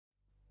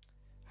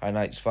Hi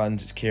Knights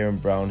fans, it's Kieran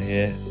Brown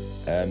here.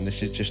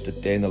 This is just a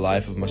day in the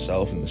life of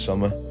myself in the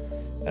summer.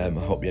 I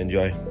hope you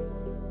enjoy.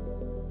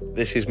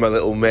 This is my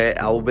little mate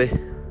Albie.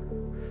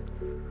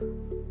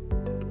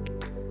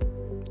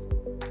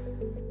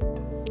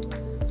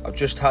 I've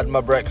just had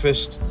my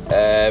breakfast.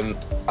 I'm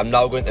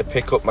now going to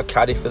pick up my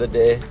caddy for the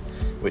day,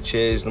 which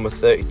is number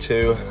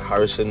 32,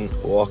 Harrison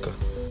Walker.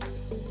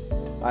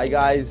 Hi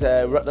guys,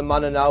 we're at the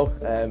Manor now.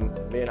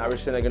 Me and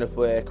Harrison are going to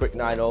play a quick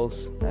 9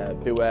 holes.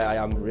 Beware, I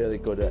am really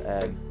good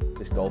at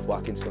this golf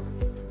whacking stuff.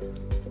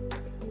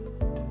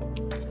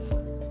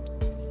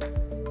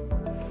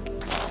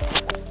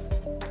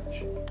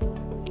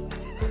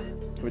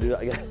 Can we do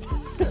that again?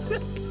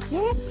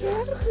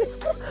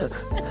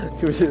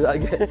 Can we do that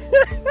again?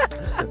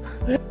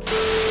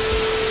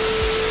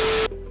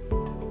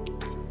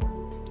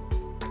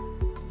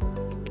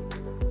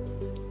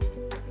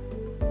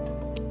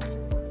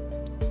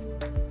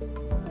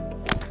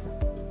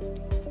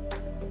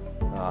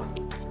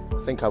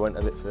 I think I went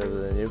a bit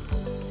further than you.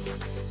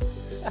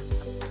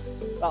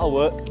 That'll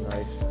work.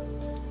 Nice.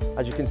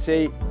 As you can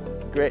see,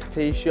 great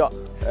tee shot.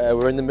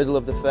 We're in the middle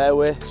of the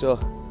fairway, so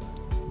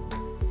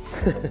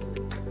it's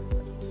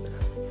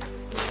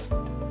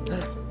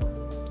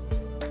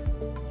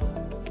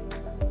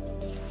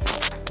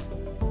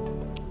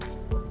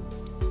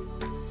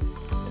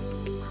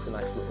a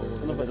nice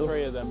little Another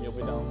 3 of them, you'll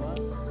be down there.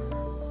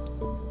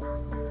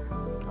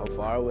 How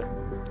far are we?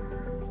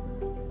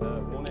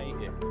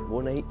 180.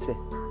 180.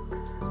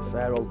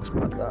 Fair old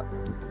spot that.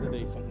 It's a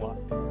decent whack.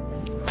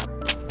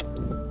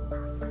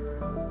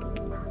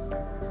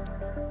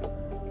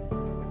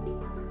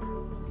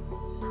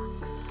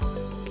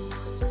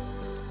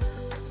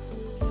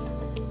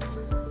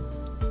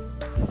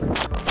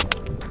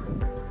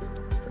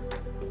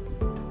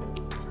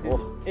 Oh.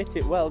 Hit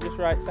it well, just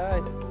right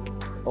side.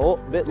 Oh,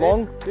 a bit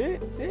long. See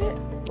it.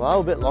 Wow,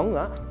 a bit long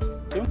that.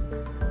 Jump.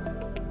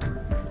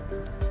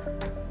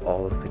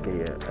 All of the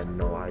gear and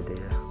no idea.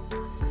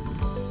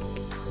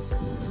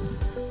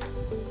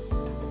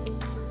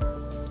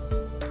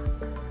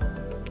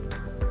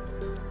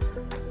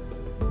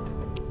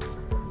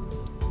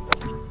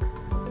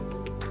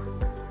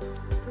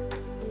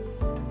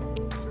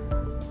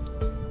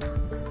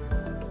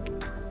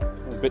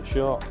 A bit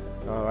short.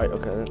 Alright,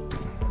 okay then.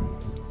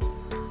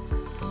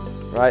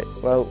 Right,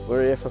 well,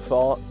 we're here for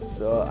 4,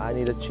 so I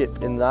need a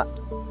chip in that.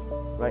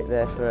 Right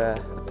there for a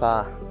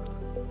par.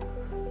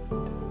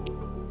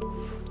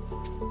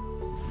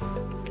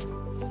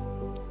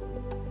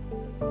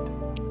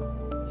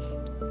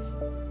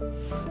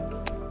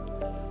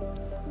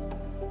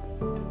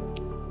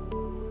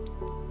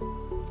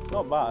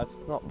 Not bad.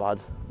 Not bad.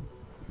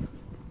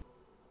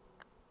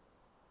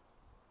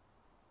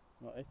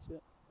 Not hit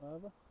it,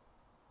 either.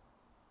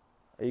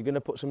 Are you going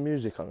to put some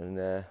music on in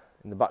the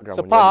background?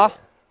 It's a par.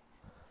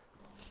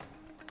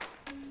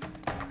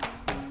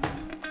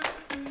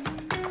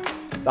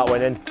 That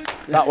went in.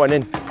 That went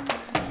in.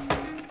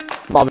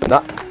 I'm having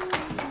that.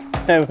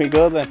 There we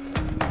go then.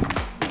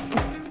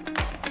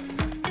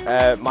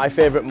 My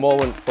favourite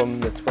moment from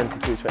the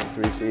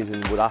 22-23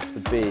 season would have to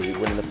be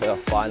winning the playoff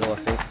final, I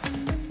think.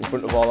 In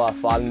front of all our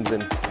fans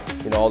and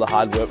all the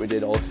hard work we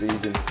did all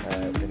season,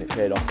 and it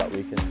paid off that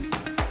weekend.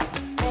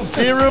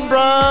 Kieran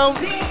Brown,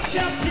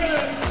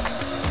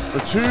 the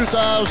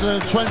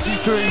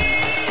 2023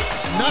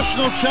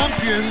 national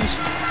champions,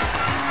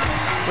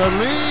 the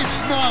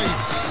Leeds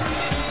Knights.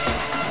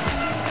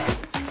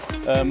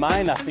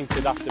 Mine, I think,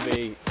 would have to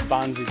be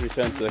Barnes'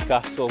 return to the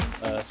castle,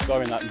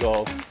 scoring that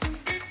goal.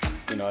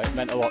 It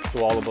meant a lot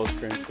to all of us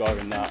for him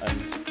scoring that, and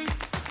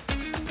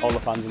all the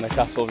fans in the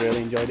castle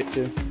really enjoyed it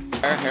too.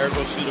 Hare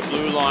goes through the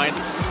blue line,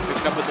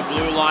 picked up at the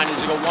blue line,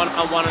 he's going to go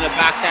one-on-one on the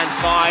backhand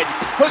side,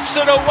 puts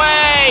it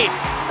away!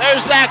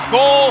 There's that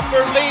goal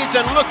for Leeds,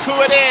 and look who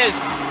it is!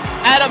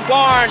 Adam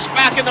Barnes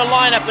back in the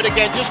lineup, but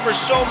again, just for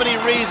so many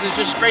reasons,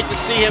 just great to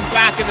see him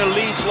back in the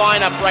Leeds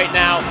lineup right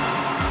now.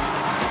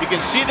 You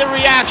can see the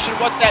reaction,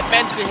 what that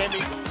meant to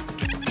him.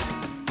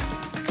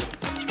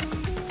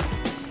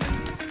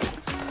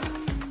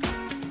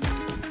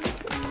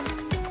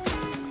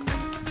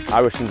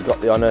 Harrison's got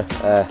the honour,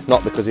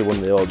 not because he won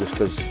the hole, just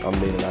because I'm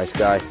being a nice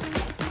guy.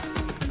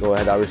 Go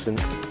ahead, Harrison.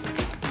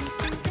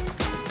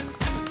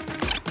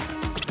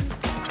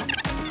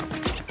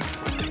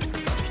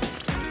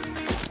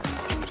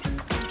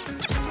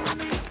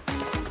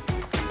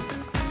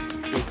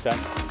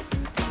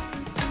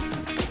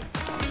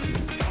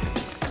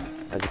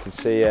 As you can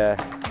see, I've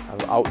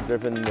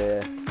outdriven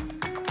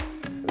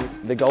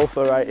the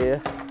golfer right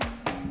here.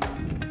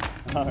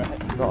 All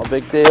right. Not a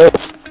big deal.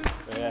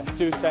 Yeah,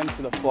 210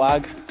 to the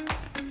flag.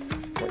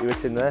 What are you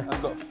hitting there?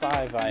 I've got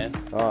 5 iron.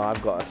 Oh,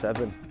 I've got a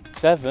 7.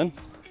 7?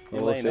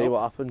 Well, we'll see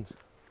what happens.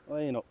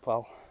 Laying up,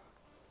 pal.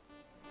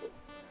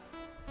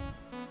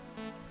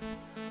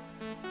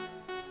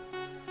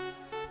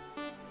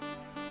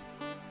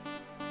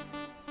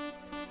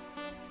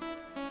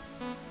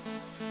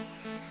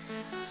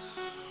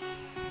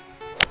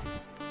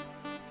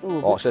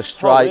 Ooh, Oh, it's a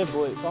strike. It's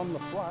on the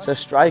flag. It's a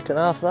strike and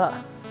half that.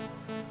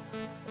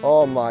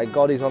 Oh my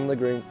God, he's on the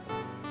green.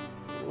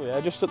 Oh yeah,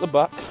 just at the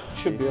back.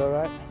 Should be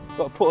alright.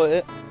 Got to put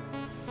it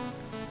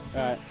in.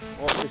 Right,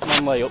 watch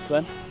this man lay up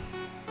then.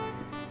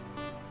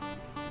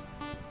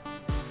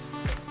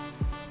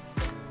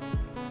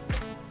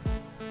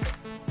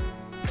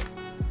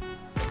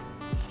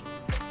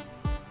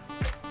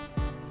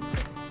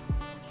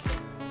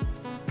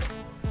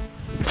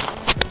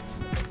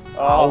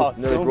 Oh,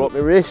 nearly broke my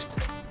wrist.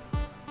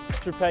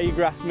 Just repair your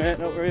grass, mate,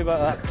 don't worry about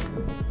that.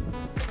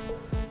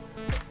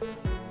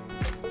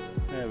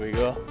 There we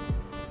go.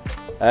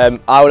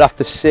 I would have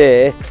to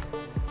say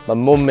my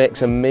mum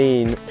makes a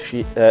mean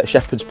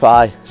shepherd's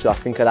pie, so I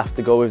think I'd have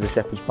to go with the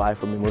shepherd's pie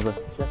from my mother.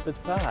 Shepherd's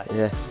pie?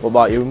 Yeah. What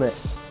about you, mate?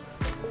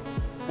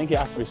 I think it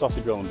has to be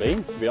sausage roll and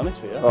beans, to be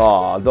honest with you.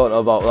 Oh, I don't know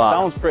about that.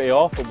 Sounds pretty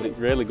awful, but it's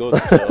really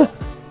good. So.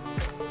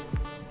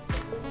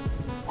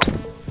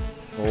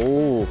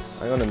 Oh,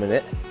 hang on a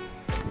minute.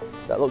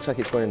 That looks like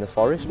it's going in the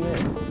forest,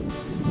 mate.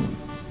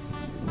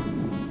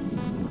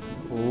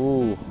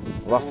 Ooh,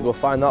 we'll have to go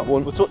find that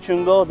one. We'll touch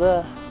and go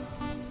there.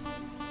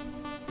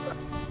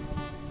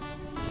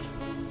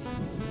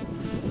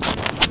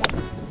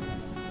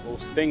 Oh,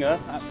 stinger.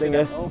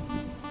 Stinger.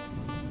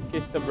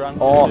 Kissed a branch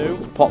or two.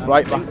 Pop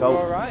right back out.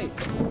 All right.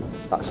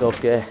 That's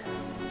okay.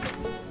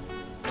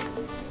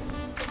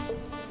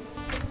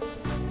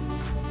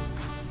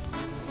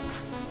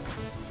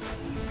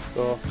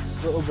 So,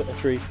 a little bit of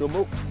tree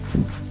trouble.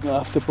 I'll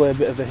have to play a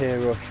bit of a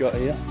hero shot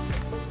here.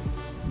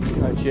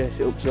 Try and chase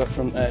it up to that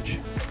front edge.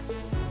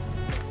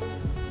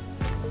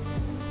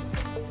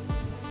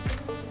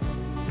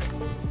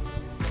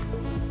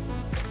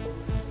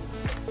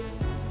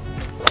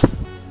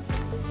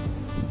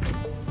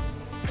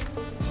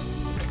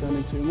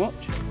 Turning too much.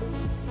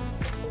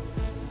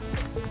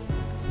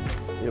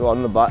 You're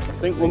on the back. I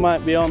think we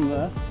might be on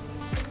there.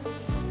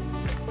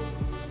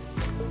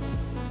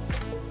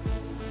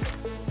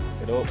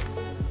 Get up.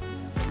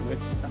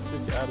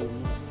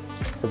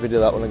 Could we do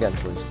that one again,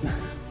 please?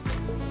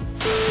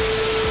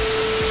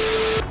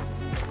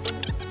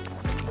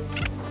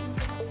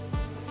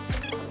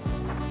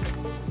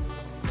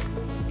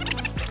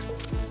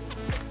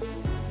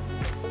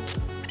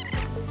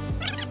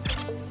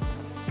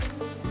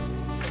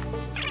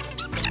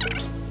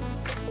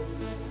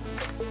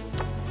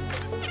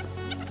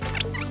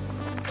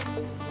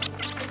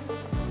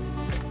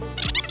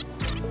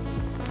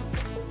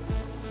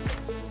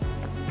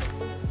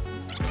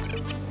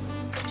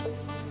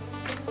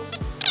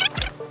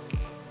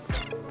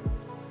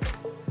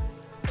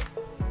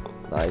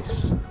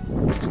 Nice.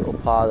 Nice little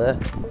par there.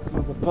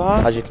 Another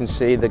par. As you can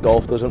see, the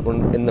golf doesn't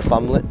run in the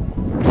family.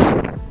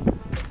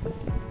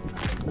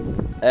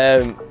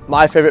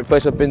 My favourite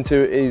place I've been to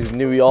is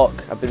New York.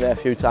 I've been there a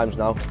few times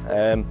now.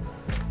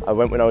 I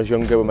went when I was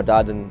younger with my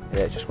dad, and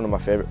yeah, it's just one of my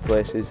favourite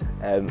places.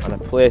 And a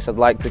place I'd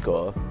like to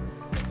go,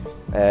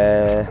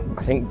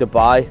 I think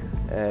Dubai.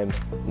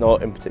 No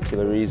in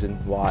particular reason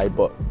why,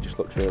 but it just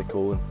looks really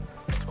cool and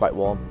it's quite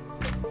warm.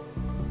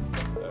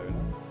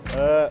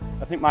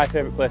 I think my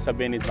favourite place I've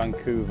been is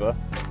Vancouver,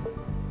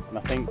 and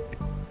I think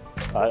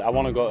I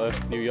want to go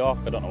to New York.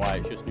 I don't know why,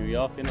 it's just New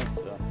York, innit?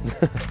 So,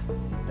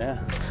 yeah.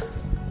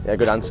 Yeah,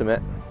 good answer,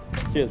 mate.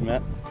 Cheers,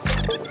 mate.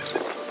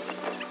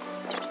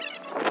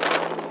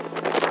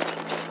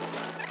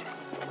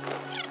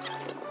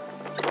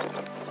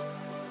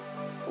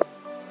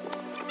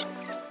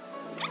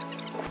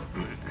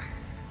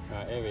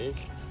 Right, here he is.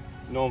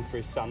 Known for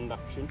his sand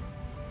action.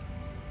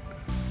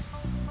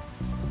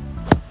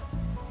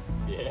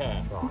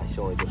 Yeah. Oh, it's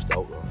only just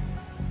out though.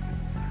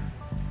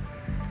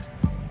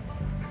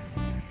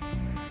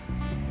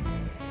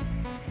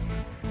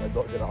 I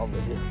got to get on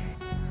with you.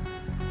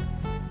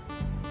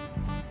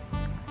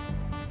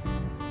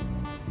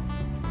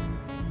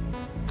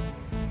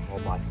 Oh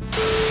my.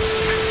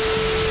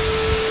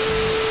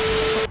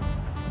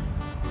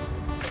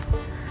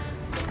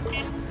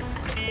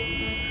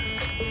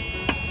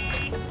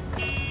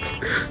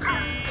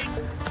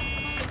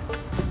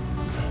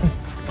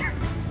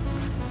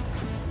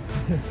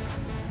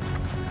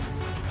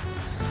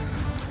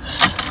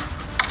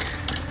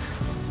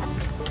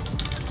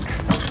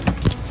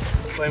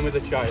 Playing with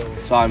a child.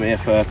 So I'm here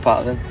for a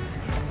pat then.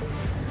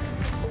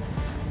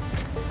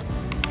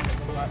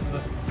 Back to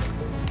the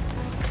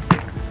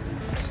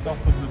stop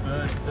of the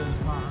bird. There's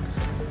a man.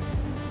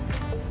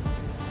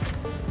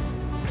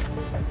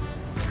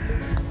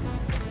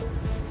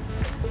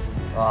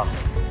 Ah.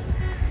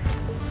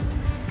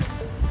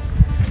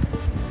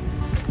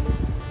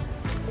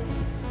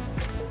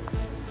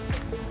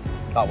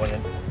 That one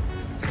in.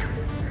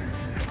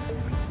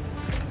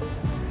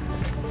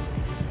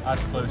 I had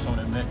to play with someone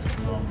who makes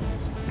the wrong rules.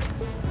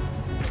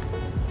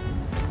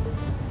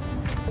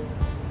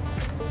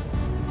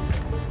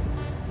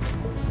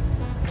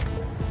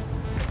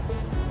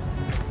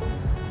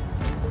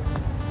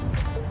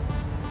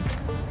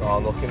 Oh,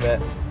 I'm looking,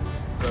 mate.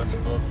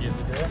 First bogey of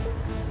the day.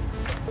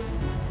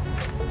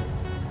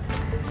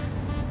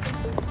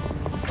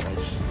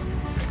 Nice.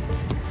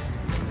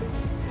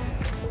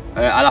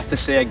 I'd have to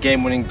say a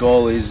game-winning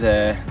goal is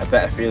a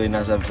better feeling,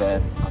 as I've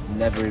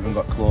never even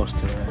got close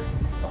to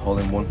a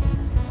hole-in-one.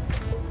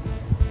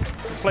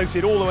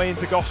 floated all the way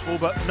into gospel,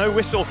 but no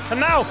whistle. And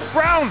now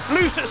Brown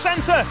loose at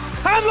centre,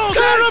 handles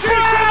Kieran it, shoots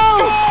and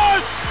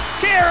scores!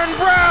 Kieran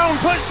Brown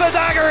puts the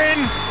dagger in.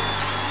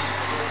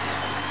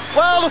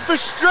 Well, the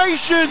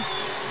frustration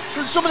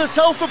from some of the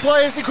Telford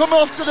players, they come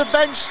off to the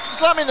bench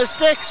slamming the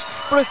sticks,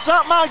 but it's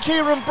that man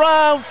Kieran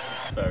Brown.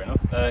 Fair enough.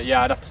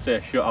 Yeah, I'd have to say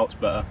shutout's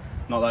better.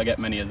 Not that I get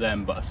many of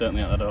them, but I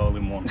certainly haven't had a hole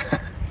in one.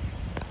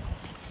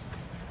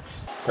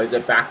 Plays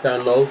it back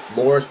down low.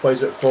 Morris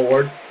plays it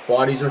forward.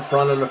 Bodies in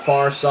front on the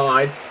far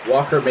side.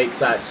 Walker makes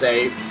that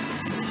save.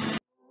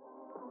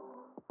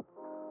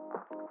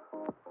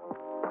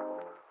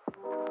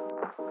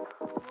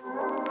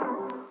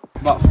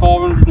 About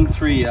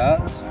 403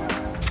 yards.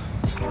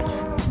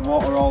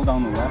 Water all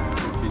down the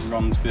left, which is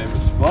Ron's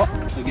favourite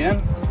spot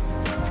again.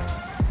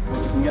 But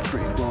we can get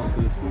pretty close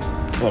to this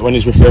one. Like when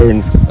he's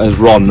referring as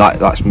Ron,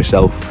 that's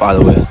myself, by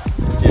the way.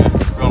 Yeah,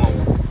 Ronald.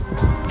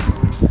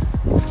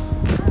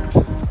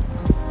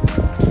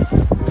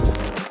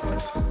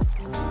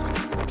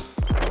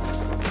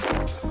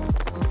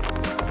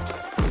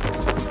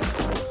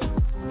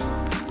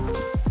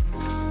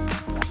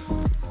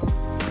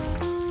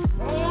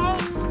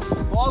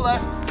 Ball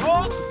left.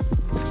 Ball.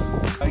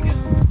 Take it.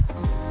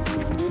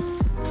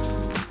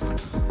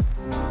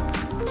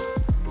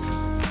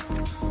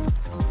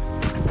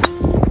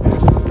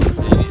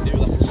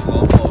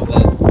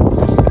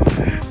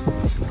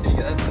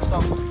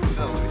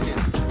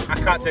 I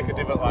can't take a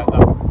divot like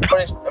that.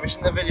 Have you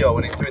seen the video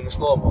when he's doing the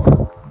slow-mo?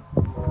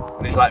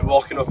 When he's like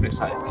walking up, it's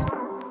like...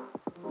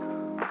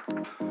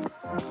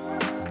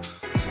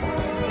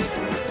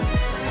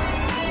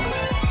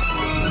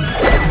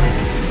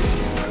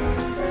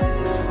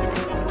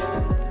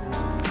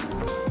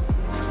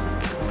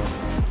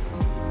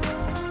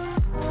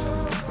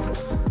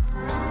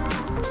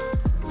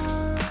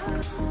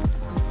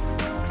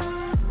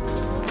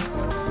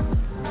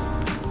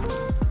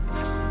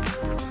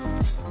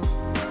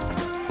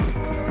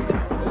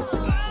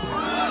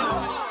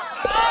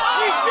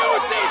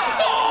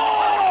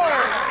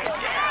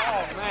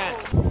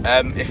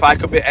 if I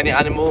could be any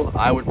animal,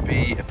 I would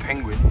be a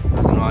penguin.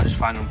 I don't know, I just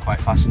find them quite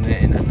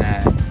fascinating, and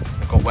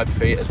they've got web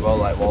feet as well,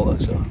 like Walter.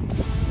 So,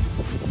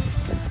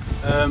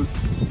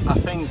 I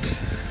think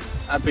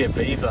I'd be a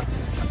beaver.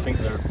 I think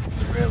they're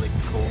really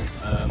cool.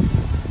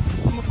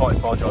 Number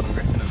 44 Jordan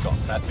Griffin has got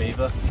a pet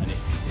beaver, and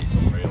it's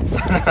unreal.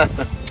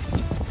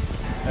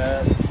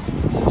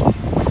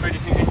 Which way do you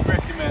think he's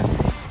breaking, mate?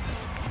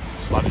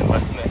 Slamming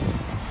left, mate.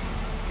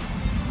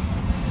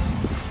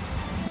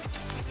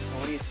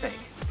 What do you think?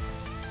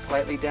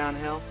 Slightly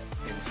downhill?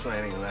 Maybe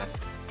slamming left.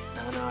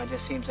 No, it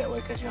just seems that way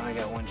because you only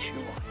got one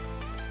shoe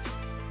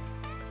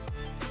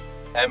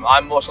on.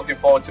 I'm most looking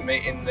forward to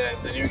meeting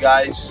the new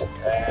guys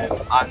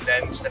and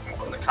then stepping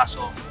foot in the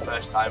castle for the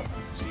first time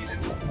this season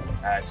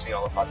and seeing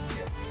all the fans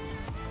again.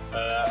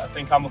 I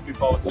think I'm looking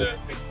forward to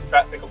pick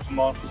up some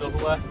more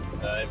silverware.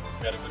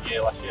 We had a good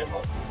year last year,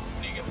 but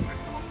we need to get the trick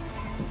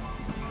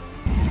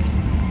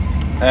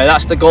on.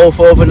 That's the golf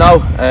over now.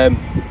 I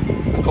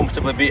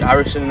comfortably beat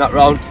Harrison in that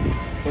round.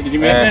 What did you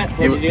make, mate?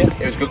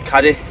 It was a good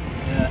caddy.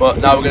 Yeah. But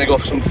now we're going to go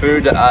for some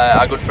food at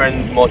our good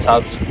friend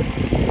Motab's.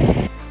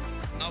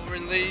 Now we're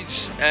in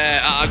Leeds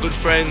at our good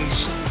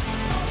friends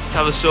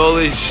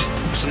Tavasoli's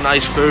for some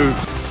nice food.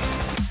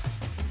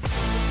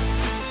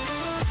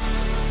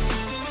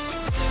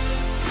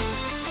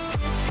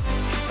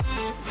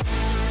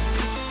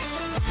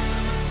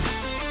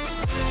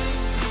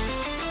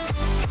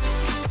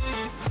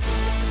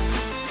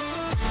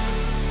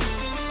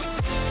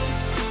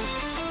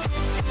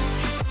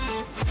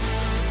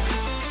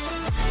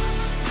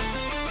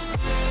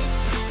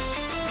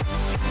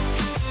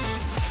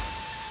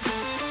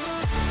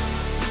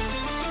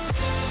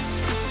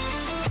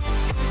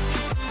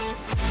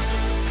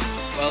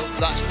 Well,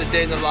 that's the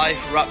day in the life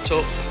wrapped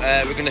up.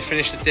 We're going to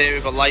finish the day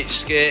with a light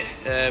skate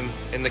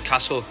in the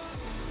castle.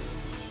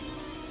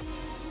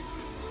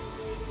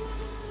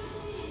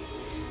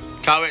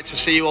 Can't wait to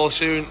see you all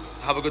soon.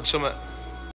 Have a good summer.